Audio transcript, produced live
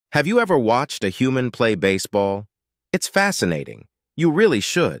Have you ever watched a human play baseball? It's fascinating. You really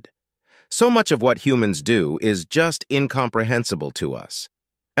should. So much of what humans do is just incomprehensible to us.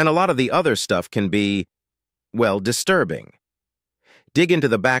 And a lot of the other stuff can be, well, disturbing. Dig into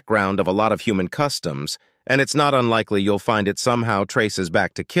the background of a lot of human customs, and it's not unlikely you'll find it somehow traces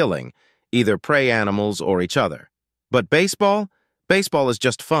back to killing, either prey animals or each other. But baseball? Baseball is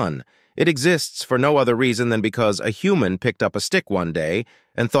just fun. It exists for no other reason than because a human picked up a stick one day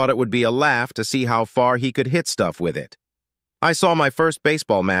and thought it would be a laugh to see how far he could hit stuff with it. I saw my first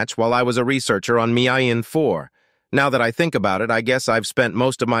baseball match while I was a researcher on Miayin 4. Now that I think about it, I guess I've spent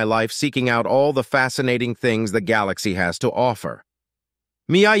most of my life seeking out all the fascinating things the galaxy has to offer.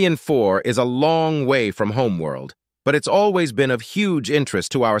 Miayin 4 is a long way from Homeworld, but it's always been of huge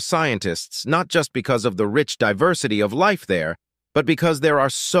interest to our scientists, not just because of the rich diversity of life there, but because there are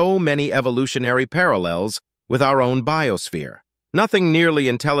so many evolutionary parallels with our own biosphere. Nothing nearly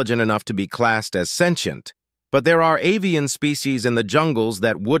intelligent enough to be classed as sentient, but there are avian species in the jungles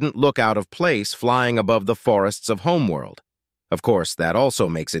that wouldn't look out of place flying above the forests of Homeworld. Of course, that also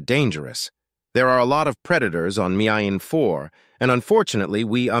makes it dangerous. There are a lot of predators on Miayin 4, and unfortunately,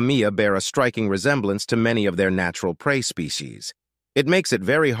 we Amia bear a striking resemblance to many of their natural prey species. It makes it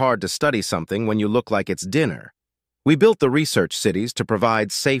very hard to study something when you look like it's dinner. We built the research cities to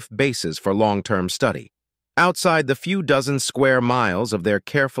provide safe bases for long-term study. Outside the few dozen square miles of their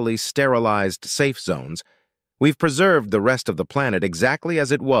carefully sterilized safe zones, we've preserved the rest of the planet exactly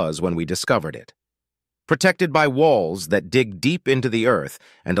as it was when we discovered it. Protected by walls that dig deep into the earth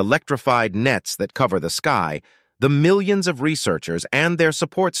and electrified nets that cover the sky, the millions of researchers and their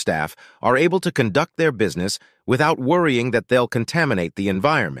support staff are able to conduct their business without worrying that they'll contaminate the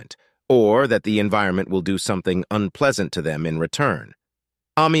environment, or that the environment will do something unpleasant to them in return.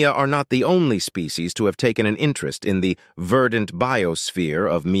 Amia are not the only species to have taken an interest in the verdant biosphere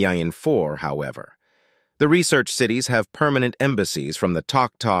of Miayin 4, however. The research cities have permanent embassies from the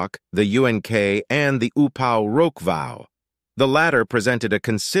Tok Tok, the UNK, and the Upao Rokvao. The latter presented a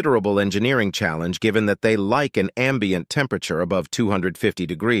considerable engineering challenge given that they like an ambient temperature above 250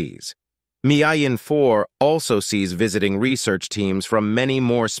 degrees. Miayin 4 also sees visiting research teams from many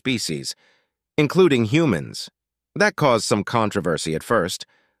more species, including humans. That caused some controversy at first.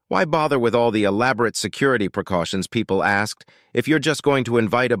 Why bother with all the elaborate security precautions, people asked, if you're just going to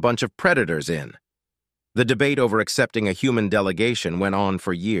invite a bunch of predators in? The debate over accepting a human delegation went on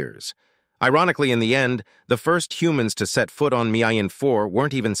for years. Ironically, in the end, the first humans to set foot on Miayin 4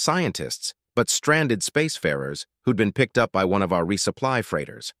 weren't even scientists, but stranded spacefarers who'd been picked up by one of our resupply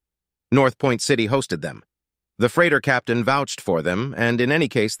freighters. North Point City hosted them. The freighter captain vouched for them, and in any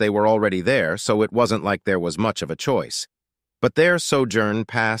case they were already there, so it wasn't like there was much of a choice. But their sojourn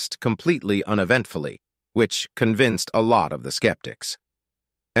passed completely uneventfully, which convinced a lot of the skeptics.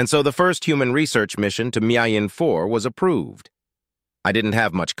 And so the first human research mission to Miayin 4 was approved. I didn't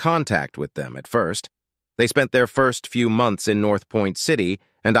have much contact with them at first. They spent their first few months in North Point City,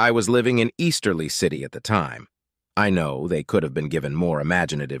 and I was living in Easterly City at the time. I know they could have been given more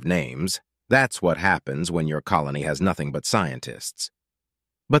imaginative names. That's what happens when your colony has nothing but scientists.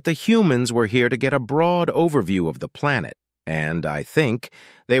 But the humans were here to get a broad overview of the planet, and I think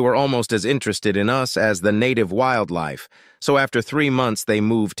they were almost as interested in us as the native wildlife, so after 3 months they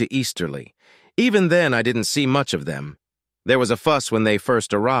moved to Easterly. Even then I didn't see much of them. There was a fuss when they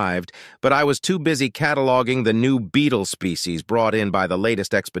first arrived, but I was too busy cataloging the new beetle species brought in by the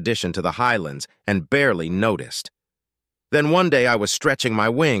latest expedition to the highlands and barely noticed. Then one day I was stretching my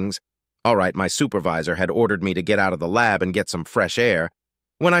wings. All right, my supervisor had ordered me to get out of the lab and get some fresh air,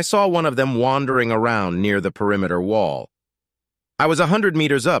 when I saw one of them wandering around near the perimeter wall. I was 100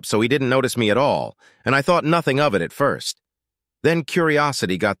 meters up, so he didn't notice me at all, and I thought nothing of it at first. Then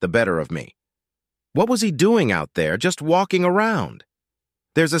curiosity got the better of me. What was he doing out there, just walking around?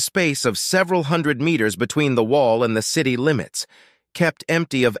 There's a space of several hundred meters between the wall and the city limits, kept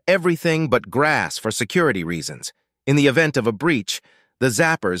empty of everything but grass for security reasons. In the event of a breach, the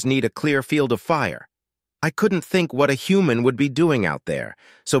zappers need a clear field of fire. I couldn't think what a human would be doing out there,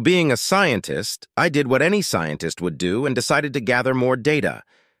 so being a scientist, I did what any scientist would do and decided to gather more data,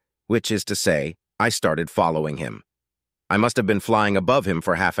 which is to say, I started following him. I must have been flying above him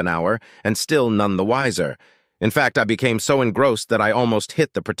for half an hour, and still none the wiser. In fact, I became so engrossed that I almost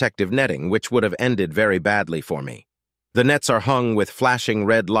hit the protective netting, which would have ended very badly for me. The nets are hung with flashing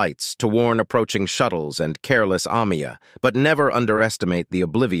red lights to warn approaching shuttles and careless Amia, but never underestimate the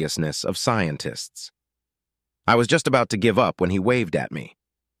obliviousness of scientists. I was just about to give up when he waved at me.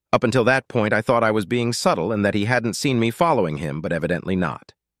 Up until that point, I thought I was being subtle and that he hadn't seen me following him, but evidently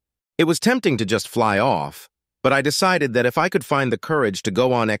not. It was tempting to just fly off, But I decided that if I could find the courage to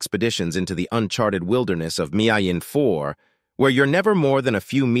go on expeditions into the uncharted wilderness of Miayin 4, where you're never more than a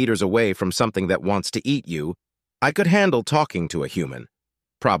few meters away from something that wants to eat you, I could handle talking to a human.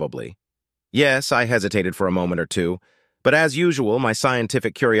 Probably. Yes, I hesitated for a moment or two, but as usual, my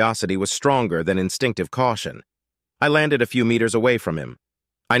scientific curiosity was stronger than instinctive caution. I landed a few meters away from him.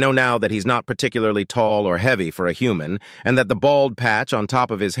 I know now that he's not particularly tall or heavy for a human, and that the bald patch on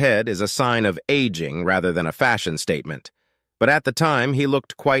top of his head is a sign of aging rather than a fashion statement. But at the time, he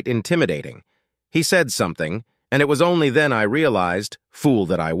looked quite intimidating. He said something, and it was only then I realized, fool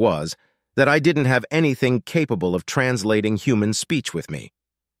that I was, that I didn't have anything capable of translating human speech with me.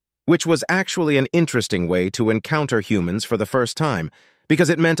 Which was actually an interesting way to encounter humans for the first time, because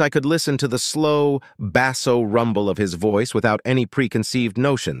it meant I could listen to the slow, basso rumble of his voice without any preconceived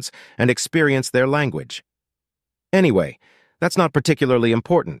notions and experience their language. Anyway, that's not particularly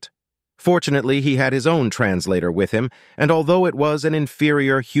important. Fortunately, he had his own translator with him, and although it was an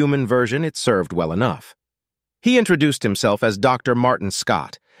inferior human version, it served well enough. He introduced himself as Dr. Martin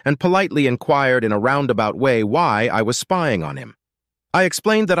Scott and politely inquired in a roundabout way why I was spying on him. I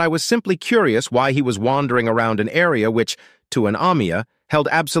explained that I was simply curious why he was wandering around an area which, to an Amia, held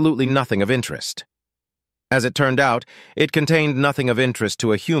absolutely nothing of interest. As it turned out, it contained nothing of interest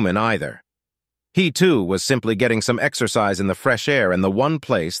to a human either. He, too, was simply getting some exercise in the fresh air in the one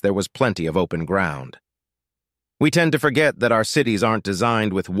place there was plenty of open ground. We tend to forget that our cities aren't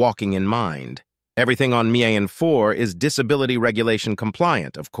designed with walking in mind. Everything on Miayin 4 is disability regulation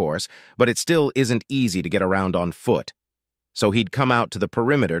compliant, of course, but it still isn't easy to get around on foot. So he'd come out to the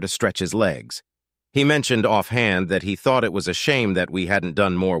perimeter to stretch his legs. He mentioned offhand that he thought it was a shame that we hadn't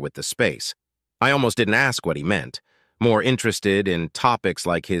done more with the space. I almost didn't ask what he meant, more interested in topics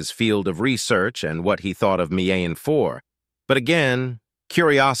like his field of research and what he thought of Miayin 4. But again,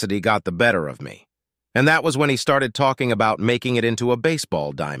 curiosity got the better of me. And that was when he started talking about making it into a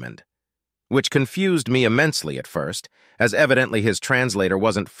baseball diamond, which confused me immensely at first, as evidently his translator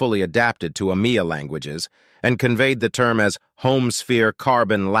wasn't fully adapted to Amia languages and conveyed the term as home sphere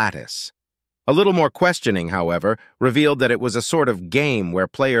carbon lattice. A little more questioning, however, revealed that it was a sort of game where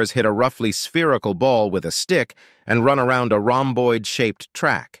players hit a roughly spherical ball with a stick and run around a rhomboid-shaped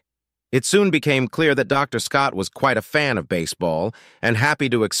track. It soon became clear that Dr. Scott was quite a fan of baseball and happy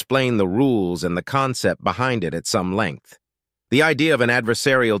to explain the rules and the concept behind it at some length. The idea of an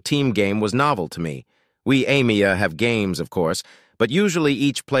adversarial team game was novel to me. We Amia have games, of course, but usually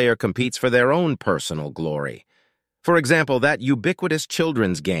each player competes for their own personal glory. For example, that ubiquitous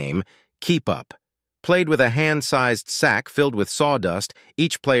children's game, Keep Up. Played with a hand-sized sack filled with sawdust,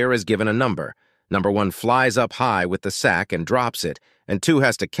 each player is given a number. Number 1 flies up high with the sack and drops it, and 2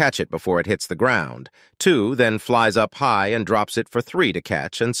 has to catch it before it hits the ground. 2 then flies up high and drops it for 3 to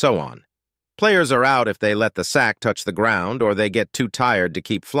catch, and so on. Players are out if they let the sack touch the ground or they get too tired to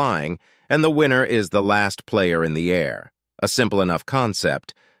keep flying, and the winner is the last player in the air. A simple enough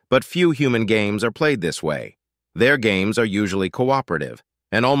concept, but few human games are played this way. Their games are usually cooperative,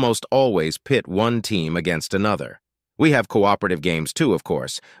 and almost always pit one team against another. We have cooperative games too, of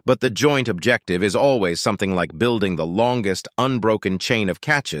course, but the joint objective is always something like building the longest unbroken chain of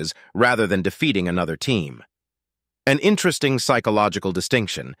catches rather than defeating another team. An interesting psychological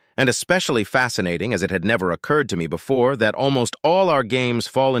distinction, and especially fascinating as it had never occurred to me before that almost all our games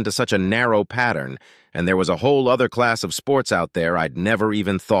fall into such a narrow pattern, and there was a whole other class of sports out there I'd never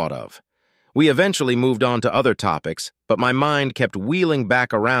even thought of. We eventually moved on to other topics, but my mind kept wheeling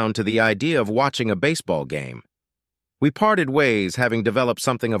back around to the idea of watching a baseball game. We parted ways, having developed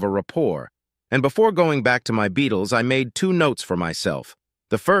something of a rapport, and before going back to my Beatles, I made 2 notes for myself.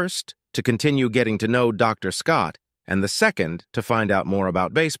 The first, to continue getting to know Dr. Scott, and the second, to find out more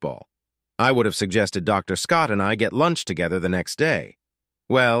about baseball. I would have suggested Dr. Scott and I get lunch together the next day.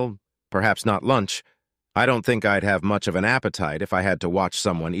 Well, perhaps not lunch. I don't think I'd have much of an appetite if I had to watch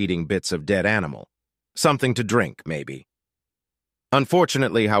someone eating bits of dead animal. Something to drink, maybe.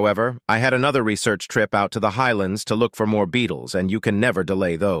 Unfortunately, however, I had another research trip out to the Highlands to look for more beetles, and you can never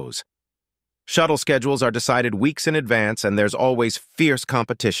delay those. Shuttle schedules are decided weeks in advance, and there's always fierce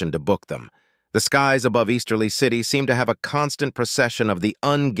competition to book them. The skies above Easterly City seem to have a constant procession of the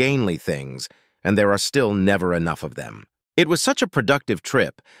ungainly things, and there are still never enough of them. It was such a productive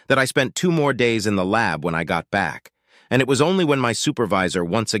trip that I spent 2 more days in the lab when I got back, and it was only when my supervisor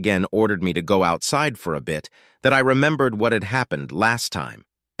once again ordered me to go outside for a bit that I remembered what had happened last time,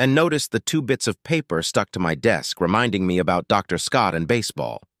 and noticed the 2 bits of paper stuck to my desk reminding me about Dr. Scott and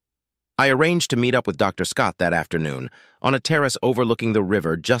baseball. I arranged to meet up with Dr. Scott that afternoon on a terrace overlooking the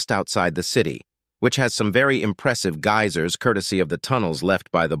river just outside the city, which has some very impressive geysers courtesy of the tunnels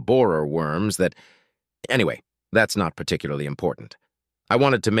left by the borer worms that... Anyway, that's not particularly important. I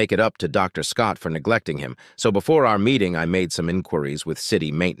wanted to make it up to Dr. Scott for neglecting him, so before our meeting I made some inquiries with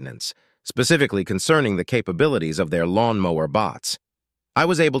city maintenance, specifically concerning the capabilities of their lawnmower bots. I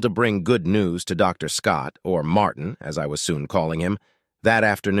was able to bring good news to Dr. Scott, or Martin, as I was soon calling him, that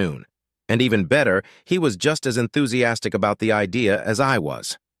afternoon. And even better, he was just as enthusiastic about the idea as I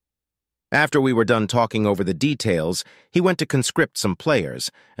was. After we were done talking over the details, he went to conscript some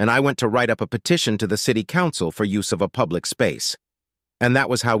players, and I went to write up a petition to the city council for use of a public space. And that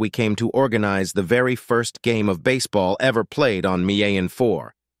was how we came to organize the very first game of baseball ever played on Miayan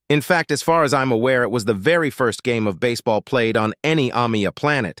 4. In fact, as far as I'm aware, it was the very first game of baseball played on any Amia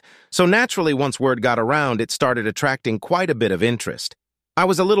planet, so naturally once word got around, it started attracting quite a bit of interest. I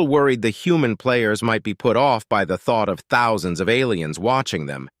was a little worried the human players might be put off by the thought of thousands of aliens watching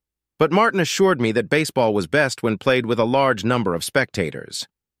them, but Martin assured me that baseball was best when played with a large number of spectators.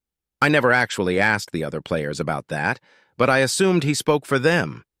 I never actually asked the other players about that, but I assumed he spoke for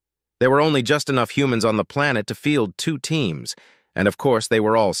them. There were only just enough humans on the planet to field 2 teams, and of course they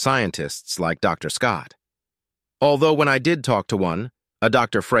were all scientists like Dr. Scott. Although when I did talk to one, a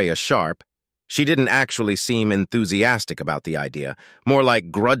Dr. Freya Sharp, she didn't actually seem enthusiastic about the idea, more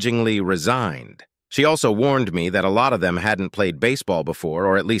like grudgingly resigned. She also warned me that a lot of them hadn't played baseball before,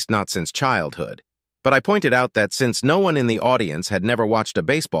 or at least not since childhood. But I pointed out that since no one in the audience had never watched a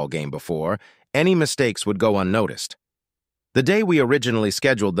baseball game before, any mistakes would go unnoticed. The day we originally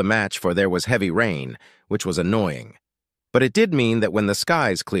scheduled the match for there was heavy rain, which was annoying. But it did mean that when the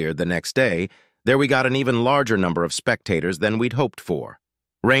skies cleared the next day, there we got an even larger number of spectators than we'd hoped for.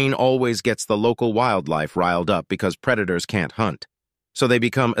 Rain always gets the local wildlife riled up because predators can't hunt, so they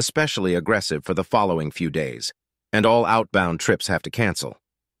become especially aggressive for the following few days, and all outbound trips have to cancel.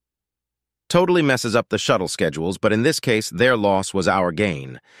 Totally messes up the shuttle schedules, but in this case, their loss was our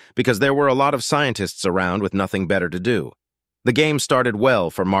gain, because there were a lot of scientists around with nothing better to do. The game started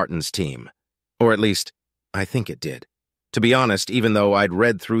well for Martin's team, or at least, I think it did. To be honest, even though I'd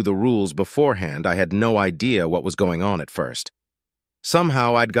read through the rules beforehand, I had no idea what was going on at first.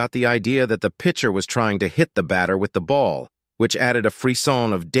 Somehow I'd got the idea that the pitcher was trying to hit the batter with the ball, which added a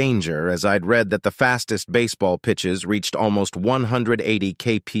frisson of danger as I'd read that the fastest baseball pitches reached almost 180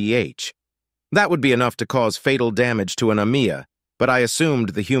 kph. That would be enough to cause fatal damage to an Amia, but I assumed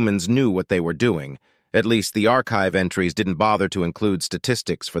the humans knew what they were doing. At least the archive entries didn't bother to include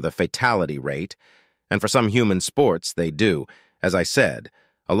statistics for the fatality rate, and for some human sports, they do. As I said,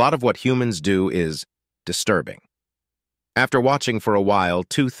 a lot of what humans do is disturbing. After watching for a while,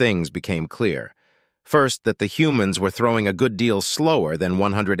 2 things became clear. First, that the humans were throwing a good deal slower than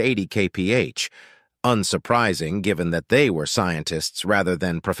 180 kph, unsurprising given that they were scientists rather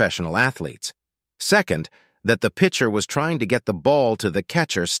than professional athletes. Second, that the pitcher was trying to get the ball to the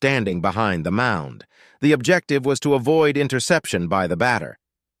catcher standing behind the mound. The objective was to avoid interception by the batter.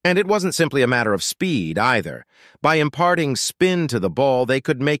 And it wasn't simply a matter of speed, either. By imparting spin to the ball, they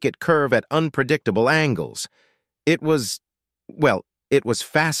could make it curve at unpredictable angles. It was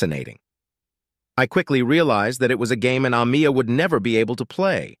fascinating. I quickly realized that it was a game an Amia would never be able to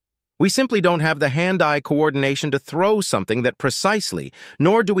play. We simply don't have the hand-eye coordination to throw something that precisely,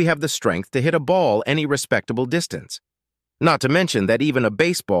 nor do we have the strength to hit a ball any respectable distance. Not to mention that even a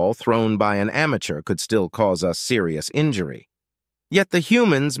baseball thrown by an amateur could still cause us serious injury. Yet the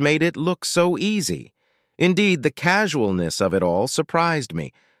humans made it look so easy. Indeed, the casualness of it all surprised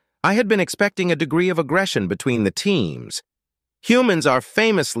me. I had been expecting a degree of aggression between the teams. Humans are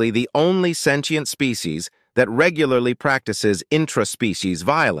famously the only sentient species that regularly practices intraspecies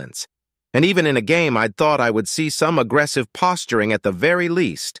violence. And even in a game, I'd thought I would see some aggressive posturing at the very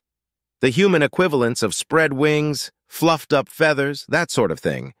least. The human equivalents of spread wings, fluffed up feathers, that sort of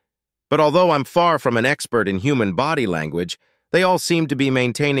thing. But although I'm far from an expert in human body language, they all seemed to be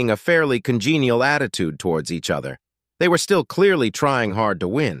maintaining a fairly congenial attitude towards each other. They were still clearly trying hard to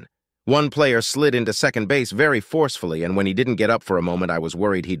win. One player slid into second base very forcefully, and when he didn't get up for a moment, I was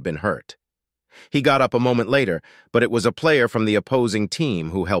worried he'd been hurt. He got up a moment later, but it was a player from the opposing team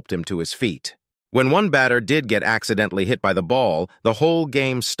who helped him to his feet. When one batter did get accidentally hit by the ball, the whole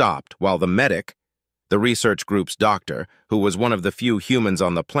game stopped while the medic, the research group's doctor, who was one of the few humans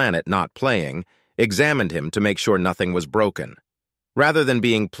on the planet not playing, examined him to make sure nothing was broken. Rather than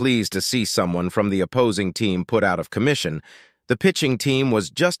being pleased to see someone from the opposing team put out of commission, the pitching team was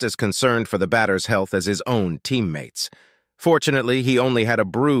just as concerned for the batter's health as his own teammates. Fortunately, he only had a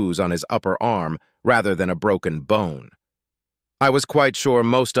bruise on his upper arm rather than a broken bone. I was quite sure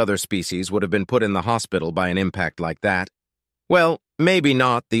most other species would have been put in the hospital by an impact like that. Well, maybe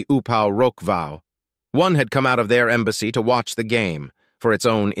not the Upau Rokvau. One had come out of their embassy to watch the game, for its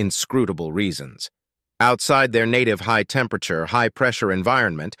own inscrutable reasons. Outside their native high-temperature, high-pressure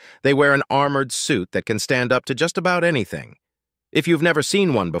environment, they wear an armored suit that can stand up to just about anything. If you've never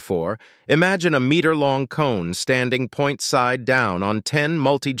seen one before, imagine a meter-long cone standing point-side down on 10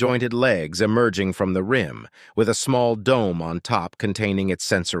 multi-jointed legs emerging from the rim, with a small dome on top containing its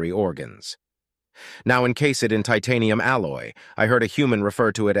sensory organs. Now encase it in titanium alloy. I heard a human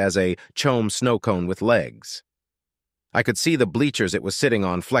refer to it as a chome snow cone with legs. I could see the bleachers it was sitting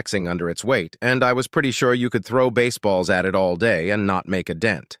on flexing under its weight, and I was pretty sure you could throw baseballs at it all day and not make a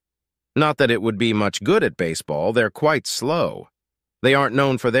dent. Not that it would be much good at baseball, they're quite slow. They aren't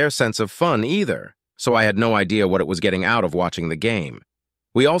known for their sense of fun either, so I had no idea what it was getting out of watching the game.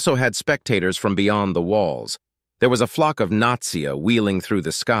 We also had spectators from beyond the walls. There was a flock of Nazia wheeling through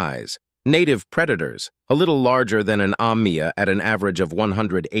the skies. Native predators, a little larger than an Amia at an average of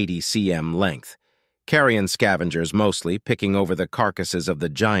 180 cm length. Carrion scavengers mostly, picking over the carcasses of the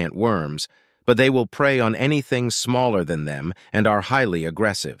giant worms, but they will prey on anything smaller than them and are highly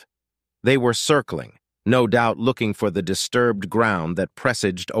aggressive. They were circling, no doubt looking for the disturbed ground that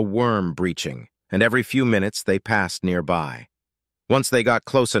presaged a worm breaching, and every few minutes they passed nearby. Once they got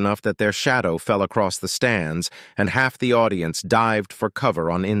close enough that their shadow fell across the stands, and half the audience dived for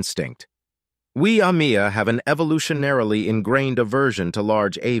cover on instinct. We Amia have an evolutionarily ingrained aversion to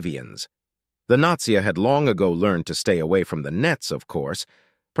large avians. The Nazia had long ago learned to stay away from the nets, of course.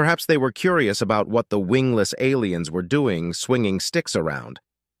 Perhaps they were curious about what the wingless aliens were doing swinging sticks around,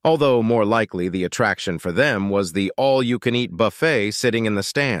 although more likely the attraction for them was the all-you-can-eat buffet sitting in the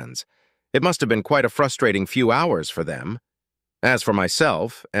stands. It must have been quite a frustrating few hours for them. As for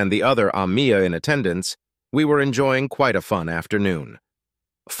myself and the other Amia in attendance, we were enjoying quite a fun afternoon.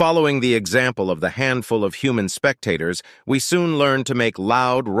 Following the example of the handful of human spectators, we soon learned to make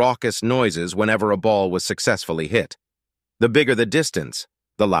loud, raucous noises whenever a ball was successfully hit. The bigger the distance,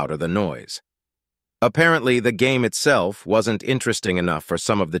 the louder the noise. Apparently, the game itself wasn't interesting enough for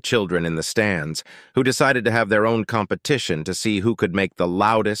some of the children in the stands, who decided to have their own competition to see who could make the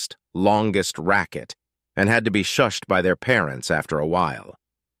loudest, longest racket, and had to be shushed by their parents after a while.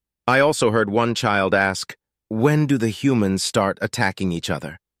 I also heard one child ask, "When do the humans start attacking each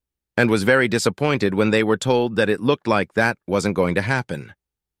other?" and was very disappointed when they were told that it looked like that wasn't going to happen.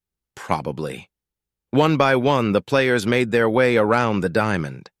 Probably. One by one, the players made their way around the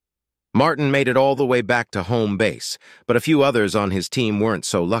diamond. Martin made it all the way back to home base, but a few others on his team weren't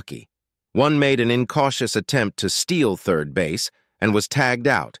so lucky. One made an incautious attempt to steal third base and was tagged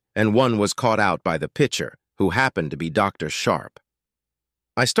out, and one was caught out by the pitcher, who happened to be Dr. Sharp.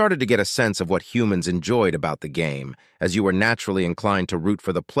 I started to get a sense of what humans enjoyed about the game, as you were naturally inclined to root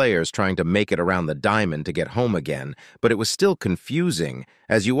for the players trying to make it around the diamond to get home again, but it was still confusing,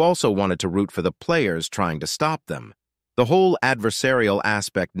 as you also wanted to root for the players trying to stop them. The whole adversarial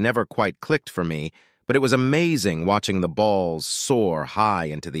aspect never quite clicked for me, but it was amazing watching the balls soar high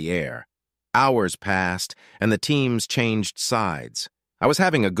into the air. Hours passed, and the teams changed sides. I was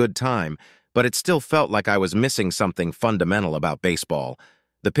having a good time, but it still felt like I was missing something fundamental about baseball.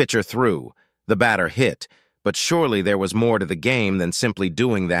 The pitcher threw, the batter hit, but surely there was more to the game than simply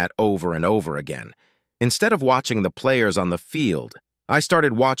doing that over and over again. Instead of watching the players on the field, I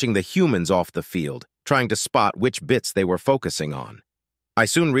started watching the humans off the field, trying to spot which bits they were focusing on. I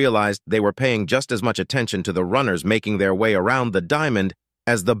soon realized they were paying just as much attention to the runners making their way around the diamond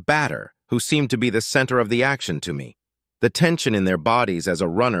as the batter, who seemed to be the center of the action to me. The tension in their bodies as a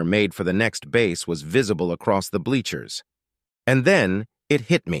runner made for the next base was visible across the bleachers. And then it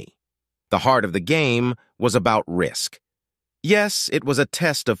hit me. The heart of the game was about risk. Yes, it was a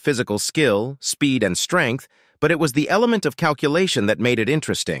test of physical skill, speed, and strength, but it was the element of calculation that made it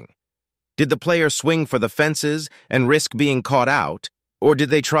interesting. Did the player swing for the fences and risk being caught out, or did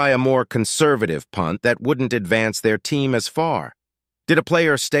they try a more conservative punt that wouldn't advance their team as far? Did a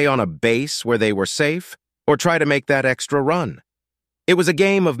player stay on a base where they were safe, or try to make that extra run? It was a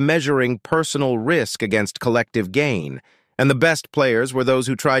game of measuring personal risk against collective gain, and the best players were those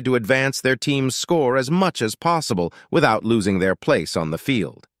who tried to advance their team's score as much as possible without losing their place on the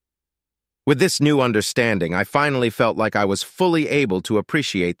field. With this new understanding, I finally felt like I was fully able to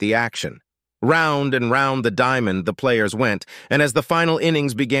appreciate the action. Round and round the diamond the players went, and as the final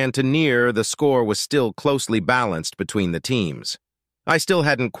innings began to near, the score was still closely balanced between the teams. I still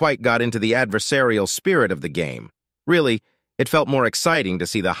hadn't quite got into the adversarial spirit of the game. Really, it felt more exciting to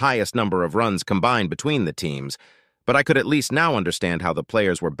see the highest number of runs combined between the teams, but I could at least now understand how the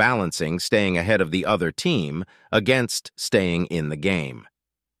players were balancing staying ahead of the other team against staying in the game.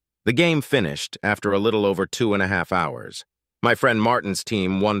 The game finished after a little over 2.5 hours. My friend Martin's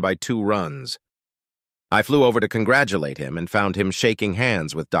team won by 2 runs. I flew over to congratulate him and found him shaking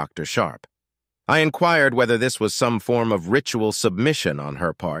hands with Dr. Sharp. I inquired whether this was some form of ritual submission on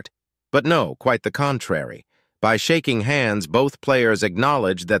her part, but no, quite the contrary. By shaking hands, both players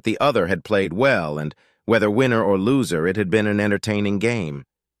acknowledged that the other had played well, and whether winner or loser, it had been an entertaining game.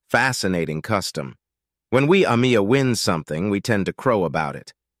 Fascinating custom. When we Amiya win something, we tend to crow about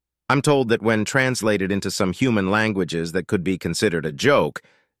it. I'm told that when translated into some human languages that could be considered a joke,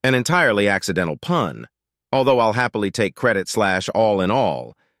 an entirely accidental pun, although I'll happily take credit / all in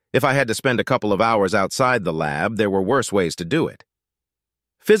all. If I had to spend a couple of hours outside the lab, there were worse ways to do it.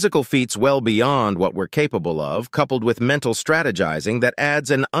 Physical feats well beyond what we're capable of, coupled with mental strategizing that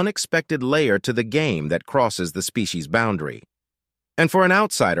adds an unexpected layer to the game that crosses the species boundary. And for an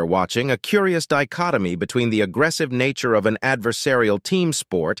outsider watching, a curious dichotomy between the aggressive nature of an adversarial team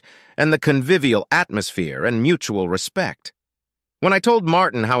sport and the convivial atmosphere and mutual respect. When I told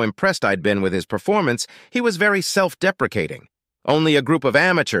Martin how impressed I'd been with his performance, he was very self-deprecating. Only a group of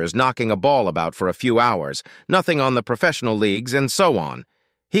amateurs knocking a ball about for a few hours, nothing on the professional leagues, and so on.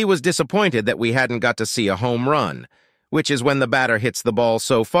 He was disappointed that we hadn't got to see a home run, which is when the batter hits the ball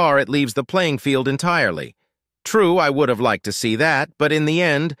so far it leaves the playing field entirely. True, I would have liked to see that, but in the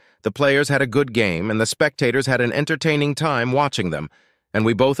end, the players had a good game and the spectators had an entertaining time watching them, and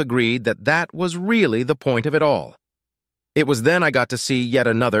we both agreed that that was really the point of it all. It was then I got to see yet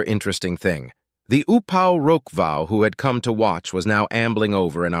another interesting thing. The Upau Rokvau who had come to watch was now ambling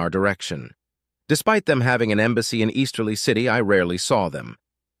over in our direction. Despite them having an embassy in Easterly City, I rarely saw them.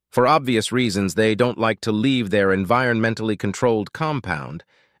 For obvious reasons, they don't like to leave their environmentally controlled compound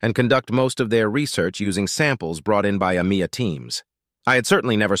and conduct most of their research using samples brought in by Amiya teams. I had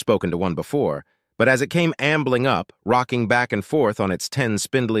certainly never spoken to one before, but as it came ambling up, rocking back and forth on its 10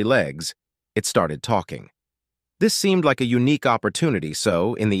 spindly legs, it started talking. This seemed like a unique opportunity,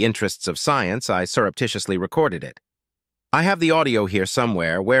 so, in the interests of science, I surreptitiously recorded it. I have the audio here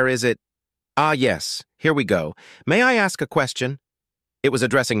somewhere. Where is it? Ah, yes. Here we go. May I ask a question? It was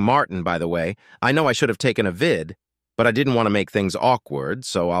addressing Martin, by the way. I know I should have taken a vid, but I didn't want to make things awkward,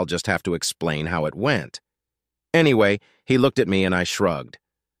 so I'll just have to explain how it went. Anyway, he looked at me and I shrugged.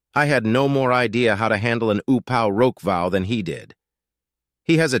 I had no more idea how to handle an Upau Rokvau than he did.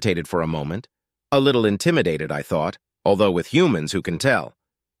 He hesitated for a moment. A little intimidated, I thought, although with humans who can tell.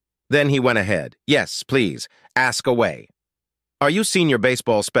 Then he went ahead. Yes, please, ask away. Are you senior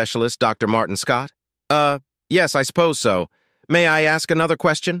baseball specialist, Dr. Martin Scott? Yes, I suppose so. May I ask another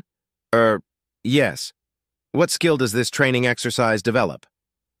question? Yes. What skill does this training exercise develop?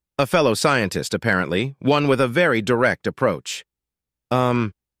 A fellow scientist, apparently, one with a very direct approach.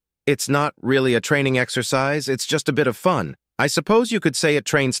 It's not really a training exercise, it's just a bit of fun. I suppose you could say it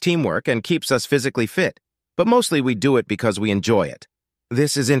trains teamwork and keeps us physically fit, but mostly we do it because we enjoy it.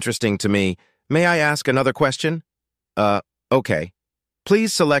 This is interesting to me. May I ask another question? Okay.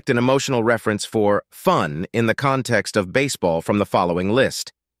 Please select an emotional reference for fun in the context of baseball from the following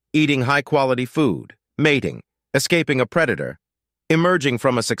list: eating high-quality food, mating, escaping a predator, emerging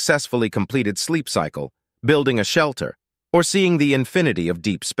from a successfully completed sleep cycle, building a shelter, or seeing the infinity of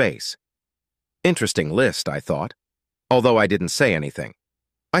deep space. Interesting list, I thought, although I didn't say anything.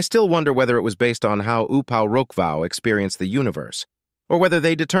 I still wonder whether it was based on how Upau Rokvau experienced the universe, or whether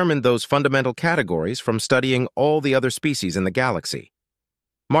they determined those fundamental categories from studying all the other species in the galaxy.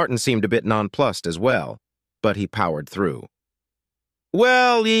 Martin seemed a bit nonplussed as well, but he powered through.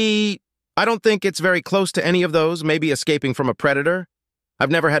 Well, I don't think it's very close to any of those, maybe escaping from a predator.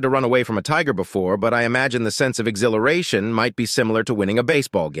 I've never had to run away from a tiger before, but I imagine the sense of exhilaration might be similar to winning a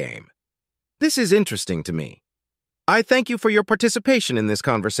baseball game. This is interesting to me. I thank you for your participation in this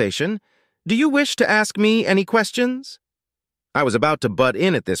conversation. Do you wish to ask me any questions? I was about to butt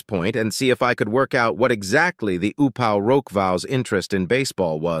in at this point and see if I could work out what exactly the Upau Rokvau's interest in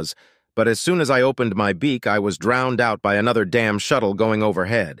baseball was, but as soon as I opened my beak, I was drowned out by another damn shuttle going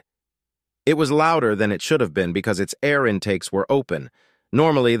overhead. It was louder than it should have been because its air intakes were open.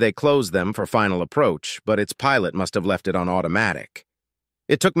 Normally, they close them for final approach, but its pilot must have left it on automatic.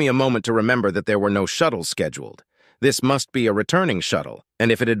 It took me a moment to remember that there were no shuttles scheduled. This must be a returning shuttle,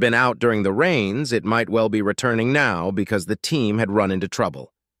 and if it had been out during the rains, it might well be returning now because the team had run into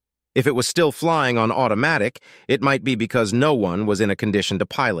trouble. If it was still flying on automatic, it might be because no one was in a condition to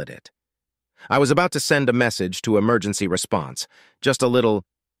pilot it. I was about to send a message to emergency response, just a little,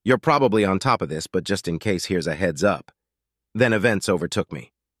 "You're probably on top of this, but just in case, here's a heads up." Then events overtook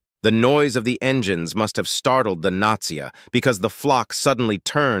me. The noise of the engines must have startled the Nazia because the flock suddenly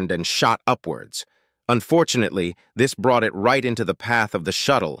turned and shot upwards. Unfortunately, this brought it right into the path of the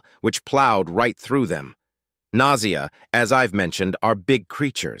shuttle, which plowed right through them. Nazia, as I've mentioned, are big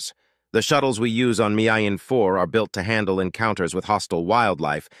creatures. The shuttles we use on Miayin 4 are built to handle encounters with hostile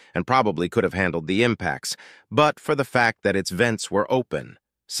wildlife and probably could have handled the impacts, but for the fact that its vents were open.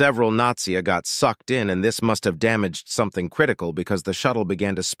 Several Nazia got sucked in, and this must have damaged something critical because the shuttle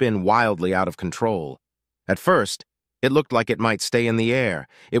began to spin wildly out of control. At first, it looked like it might stay in the air.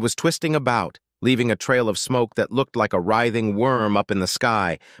 It was twisting about, leaving a trail of smoke that looked like a writhing worm up in the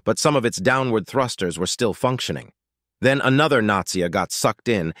sky, but some of its downward thrusters were still functioning. Then another Nazia got sucked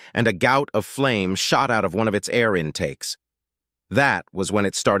in, and a gout of flame shot out of one of its air intakes. That was when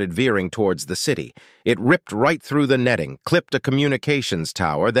it started veering towards the city. It ripped right through the netting, clipped a communications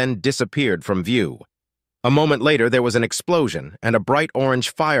tower, then disappeared from view. A moment later, there was an explosion, and a bright orange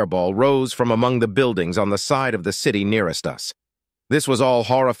fireball rose from among the buildings on the side of the city nearest us. This was all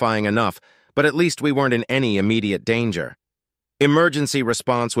horrifying enough, but at least we weren't in any immediate danger. Emergency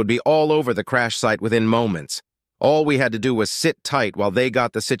response would be all over the crash site within moments. All we had to do was sit tight while they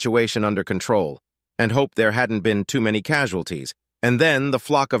got the situation under control, and hope there hadn't been too many casualties. And then the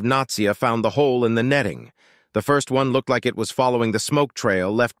flock of Nazia found the hole in the netting. The first one looked like it was following the smoke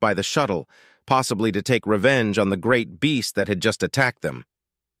trail left by the shuttle, possibly to take revenge on the great beast that had just attacked them.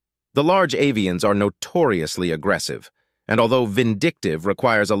 The large avians are notoriously aggressive, and although vindictive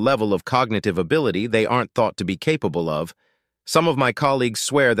requires a level of cognitive ability they aren't thought to be capable of, some of my colleagues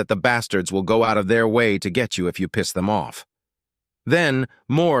swear that the bastards will go out of their way to get you if you piss them off. Then,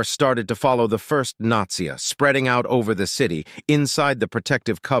 more started to follow the first Nazia, spreading out over the city, inside the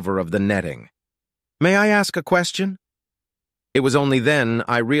protective cover of the netting. "May I ask a question?" It was only then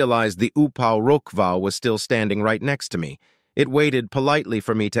I realized the Upao Rokval was still standing right next to me. It waited politely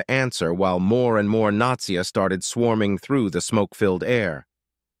for me to answer while more and more Nazia started swarming through the smoke-filled air.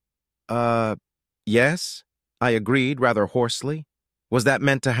 Yes?" I agreed rather hoarsely. "Was that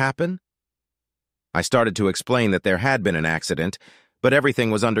meant to happen?" I started to explain that there had been an accident, but everything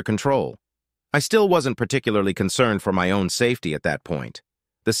was under control. I still wasn't particularly concerned for my own safety at that point.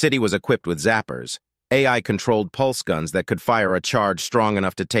 The city was equipped with zappers, AI-controlled pulse guns that could fire a charge strong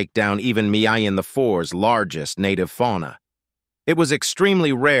enough to take down even Miayin the Four's largest native fauna. It was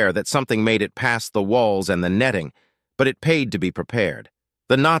extremely rare that something made it past the walls and the netting, but it paid to be prepared.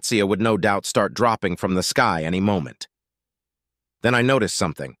 The Nazia would no doubt start dropping from the sky any moment. Then I noticed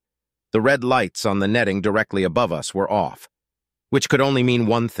something. The red lights on the netting directly above us were off, which could only mean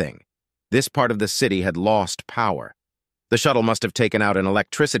one thing. This part of the city had lost power. The shuttle must have taken out an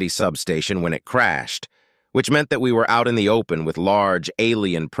electricity substation when it crashed, which meant that we were out in the open with large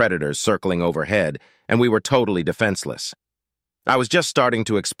alien predators circling overhead, and we were totally defenseless. I was just starting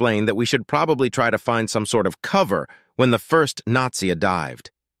to explain that we should probably try to find some sort of cover when the first Nazia dived.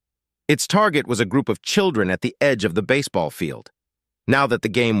 Its target was a group of children at the edge of the baseball field. Now that the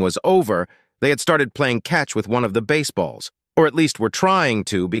game was over, they had started playing catch with one of the baseballs, or at least were trying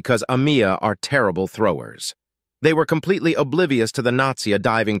to because Amiya are terrible throwers. They were completely oblivious to the Nazia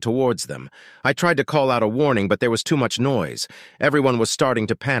diving towards them. I tried to call out a warning, but there was too much noise. Everyone was starting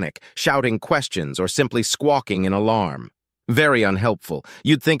to panic, shouting questions or simply squawking in alarm. Very unhelpful.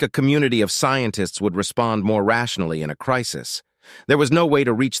 You'd think a community of scientists would respond more rationally in a crisis. There was no way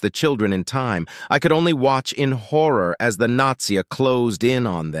to reach the children in time. I could only watch in horror as the Nazia closed in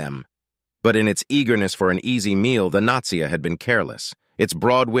on them. But in its eagerness for an easy meal, the Nazia had been careless. Its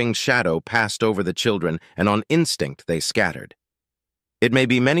broad-winged shadow passed over the children, and on instinct they scattered. It may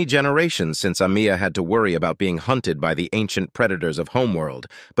be many generations since Amiya had to worry about being hunted by the ancient predators of Homeworld,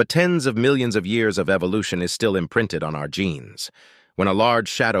 but tens of millions of years of evolution is still imprinted on our genes. When a large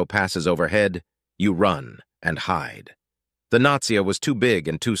shadow passes overhead, you run and hide. The Nazia was too big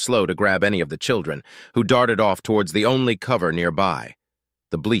and too slow to grab any of the children, who darted off towards the only cover nearby,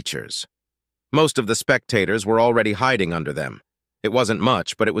 the bleachers. Most of the spectators were already hiding under them. It wasn't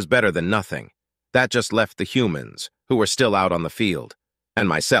much, but it was better than nothing. That just left the humans, who were still out on the field. And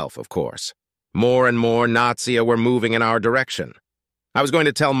myself, of course. More and more Nazia were moving in our direction. I was going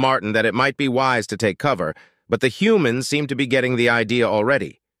to tell Martin that it might be wise to take cover, but the humans seemed to be getting the idea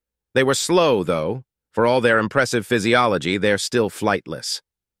already. They were slow, though. For all their impressive physiology, they're still flightless.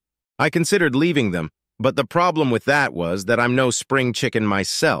 I considered leaving them, but the problem with that was that I'm no spring chicken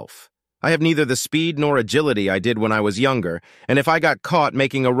myself. I have neither the speed nor agility I did when I was younger, and if I got caught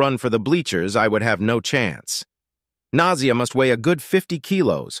making a run for the bleachers, I would have no chance. Nazia must weigh a good 50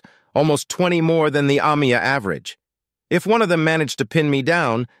 kilos, almost 20 more than the Amiya average. If one of them managed to pin me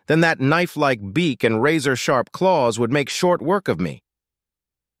down, then that knife-like beak and razor-sharp claws would make short work of me.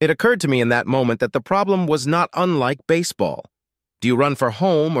 It occurred to me in that moment that the problem was not unlike baseball. Do you run for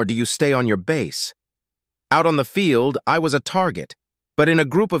home or do you stay on your base? Out on the field, I was a target, but in a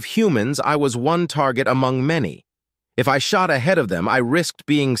group of humans, I was one target among many. If I shot ahead of them, I risked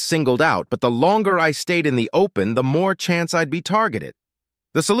being singled out, but the longer I stayed in the open, the more chance I'd be targeted.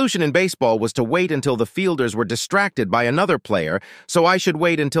 The solution in baseball was to wait until the fielders were distracted by another player, so I should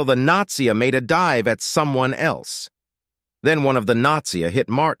wait until the Nazia made a dive at someone else. Then one of the Nazia hit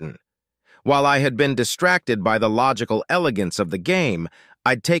Martin. While I had been distracted by the logical elegance of the game,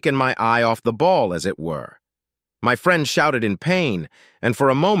 I'd taken my eye off the ball, as it were. My friend shouted in pain, and for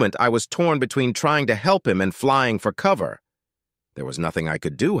a moment I was torn between trying to help him and flying for cover. There was nothing I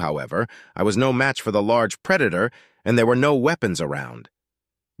could do, however. I was no match for the large predator, and there were no weapons around.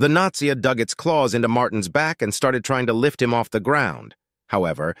 The Nazia dug its claws into Martin's back and started trying to lift him off the ground.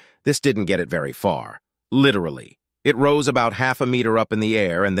 However, this didn't get it very far. Literally. It rose about half a meter up in the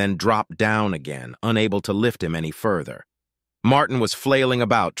air and then dropped down again, unable to lift him any further. Martin was flailing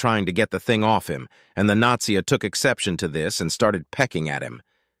about trying to get the thing off him, and the Nazia took exception to this and started pecking at him.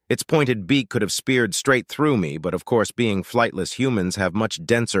 Its pointed beak could have speared straight through me, but of course being flightless humans have much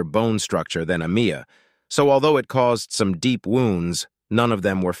denser bone structure than Amia, so although it caused some deep wounds, none of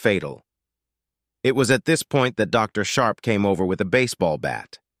them were fatal. It was at this point that Dr. Sharp came over with a baseball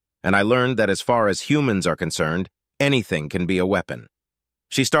bat, and I learned that as far as humans are concerned, anything can be a weapon.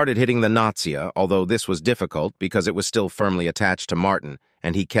 She started hitting the Nazia, although this was difficult because it was still firmly attached to Martin,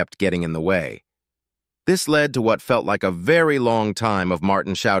 and he kept getting in the way. This led to what felt like a very long time of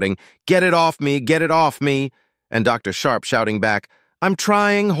Martin shouting, "Get it off me, get it off me," and Dr. Sharp shouting back, "I'm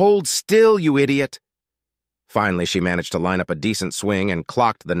trying, hold still, you idiot." Finally, she managed to line up a decent swing and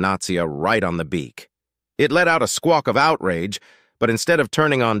clocked the Nazia right on the beak. It let out a squawk of outrage, but instead of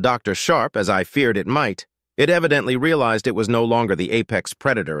turning on Dr. Sharp, as I feared it might, it evidently realized it was no longer the apex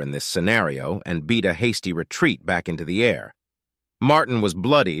predator in this scenario and beat a hasty retreat back into the air. Martin was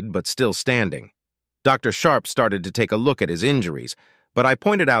bloodied, but still standing. Dr. Sharp started to take a look at his injuries, but I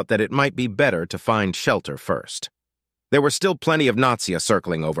pointed out that it might be better to find shelter first. There were still plenty of Nazia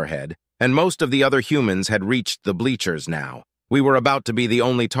circling overhead, and most of the other humans had reached the bleachers now. We were about to be the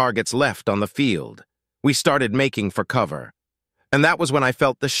only targets left on the field. We started making for cover. And that was when I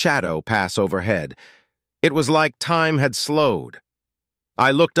felt the shadow pass overhead. It was like time had slowed.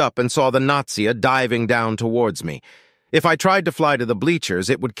 I looked up and saw the Nazia diving down towards me. If I tried to fly to the bleachers,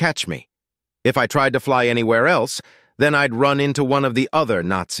 it would catch me. If I tried to fly anywhere else, then I'd run into one of the other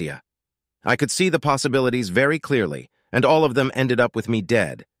Nazia. I could see the possibilities very clearly, and all of them ended up with me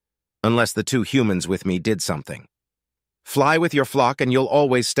dead. Unless the two humans with me did something. Fly with your flock and you'll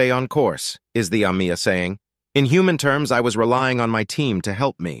always stay on course, is the Amia saying. In human terms, I was relying on my team to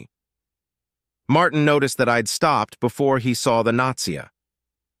help me. Martin noticed that I'd stopped before he saw the Nazia.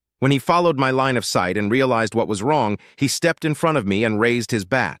 When he followed my line of sight and realized what was wrong, he stepped in front of me and raised his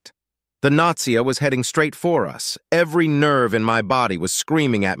bat. The Nazia was heading straight for us. Every nerve in my body was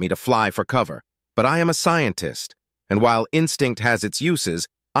screaming at me to fly for cover. But I am a scientist, and while instinct has its uses,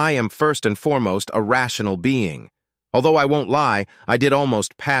 I am first and foremost a rational being. Although I won't lie, I did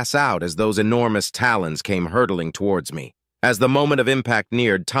almost pass out as those enormous talons came hurtling towards me. As the moment of impact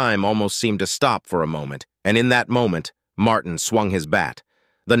neared, time almost seemed to stop for a moment, and in that moment, Martin swung his bat.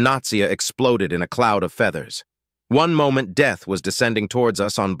 The Nazia exploded in a cloud of feathers. One moment, death was descending towards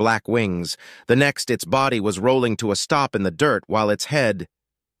us on black wings. The next, its body was rolling to a stop in the dirt, while its head...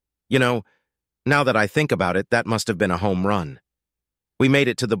 You know, now that I think about it, that must have been a home run. We made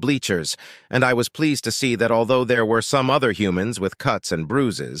it to the bleachers, and I was pleased to see that although there were some other humans with cuts and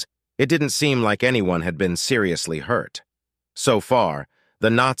bruises, it didn't seem like anyone had been seriously hurt. So far, the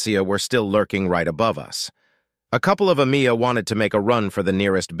Nazia were still lurking right above us. A couple of Amia wanted to make a run for the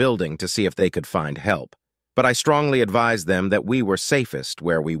nearest building to see if they could find help, but I strongly advised them that we were safest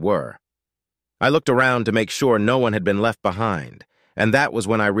where we were. I looked around to make sure no one had been left behind, and that was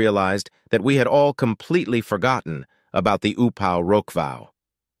when I realized that we had all completely forgotten about the Upau Rokvau.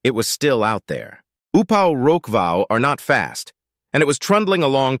 It was still out there. Upau Rokvau are not fast, and it was trundling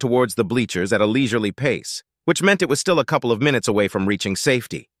along towards the bleachers at a leisurely pace, which meant it was still a couple of minutes away from reaching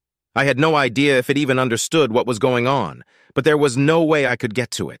safety. I had no idea if it even understood what was going on, but there was no way I could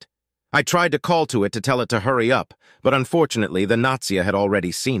get to it. I tried to call to it to tell it to hurry up, but unfortunately the Nazia had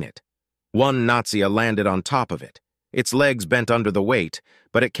already seen it. One Nazia landed on top of it. Its legs bent under the weight,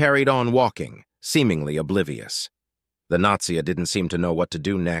 but it carried on walking, seemingly oblivious. The Nazia didn't seem to know what to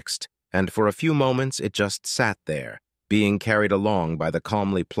do next, and for a few moments it just sat there, being carried along by the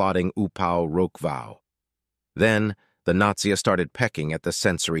calmly plodding Upau Rokvau. Then, the Nazia started pecking at the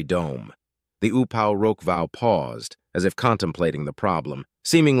sensory dome. The Upau Rokvau paused, as if contemplating the problem,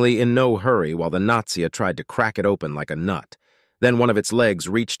 seemingly in no hurry while the Nazia tried to crack it open like a nut. Then one of its legs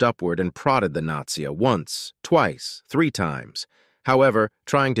reached upward and prodded the Nazia once, twice, 3 times. However,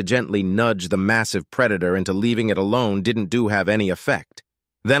 trying to gently nudge the massive predator into leaving it alone didn't have any effect.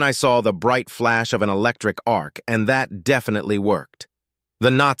 Then I saw the bright flash of an electric arc, and that definitely worked. The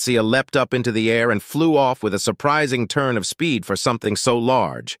Nazia leapt up into the air and flew off with a surprising turn of speed for something so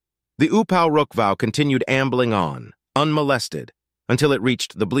large. The Upau continued ambling on, unmolested, until it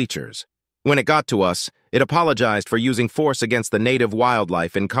reached the bleachers. When it got to us, it apologized for using force against the native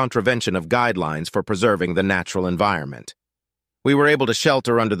wildlife in contravention of guidelines for preserving the natural environment. We were able to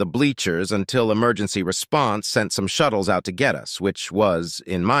shelter under the bleachers until emergency response sent some shuttles out to get us, which was,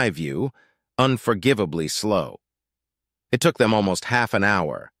 in my view, unforgivably slow. It took them almost half an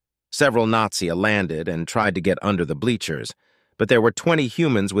hour. Several Nazia landed and tried to get under the bleachers, but there were 20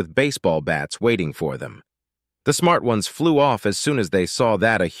 humans with baseball bats waiting for them. The smart ones flew off as soon as they saw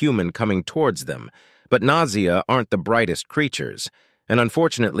a human coming towards them, but Nazia aren't the brightest creatures, and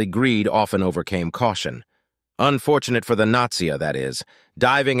unfortunately greed often overcame caution. Unfortunate for the Nazia, that is.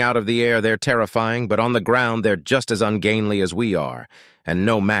 Diving out of the air, they're terrifying, but on the ground, they're just as ungainly as we are, and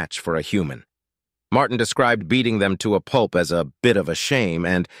no match for a human. Martin described beating them to a pulp as a bit of a shame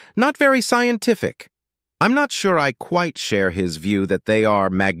and not very scientific. I'm not sure I quite share his view that they are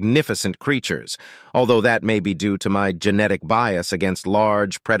magnificent creatures, although that may be due to my genetic bias against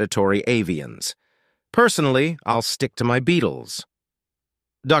large, predatory avians. Personally, I'll stick to my beetles.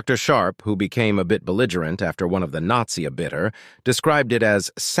 Dr. Sharp, who became a bit belligerent after one of the Nazia bit her, described it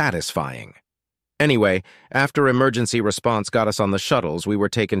as satisfying. Anyway, after emergency response got us on the shuttles, we were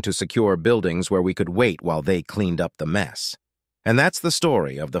taken to secure buildings where we could wait while they cleaned up the mess. And that's the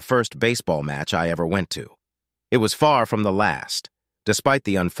story of the first baseball match I ever went to. It was far from the last. Despite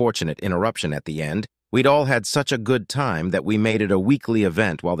the unfortunate interruption at the end, we'd all had such a good time that we made it a weekly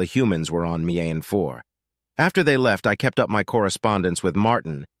event while the humans were on Mian 4. After they left, I kept up my correspondence with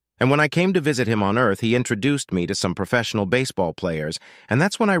Martin, and when I came to visit him on Earth, he introduced me to some professional baseball players, and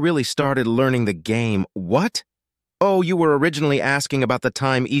that's when I really started learning the game. What? Oh, you were originally asking about the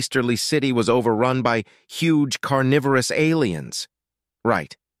time Easterly City was overrun by huge carnivorous aliens.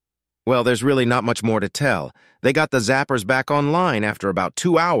 Right. Well, there's really not much more to tell. They got the zappers back online after about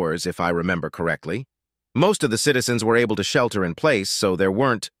 2 hours, if I remember correctly. Most of the citizens were able to shelter in place, so there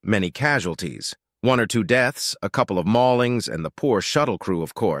weren't many casualties. 1 or 2 deaths, a couple of maulings, and the poor shuttle crew,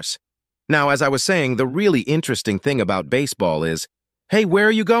 of course. Now, as I was saying, the really interesting thing about baseball is, hey, where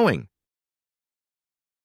are you going?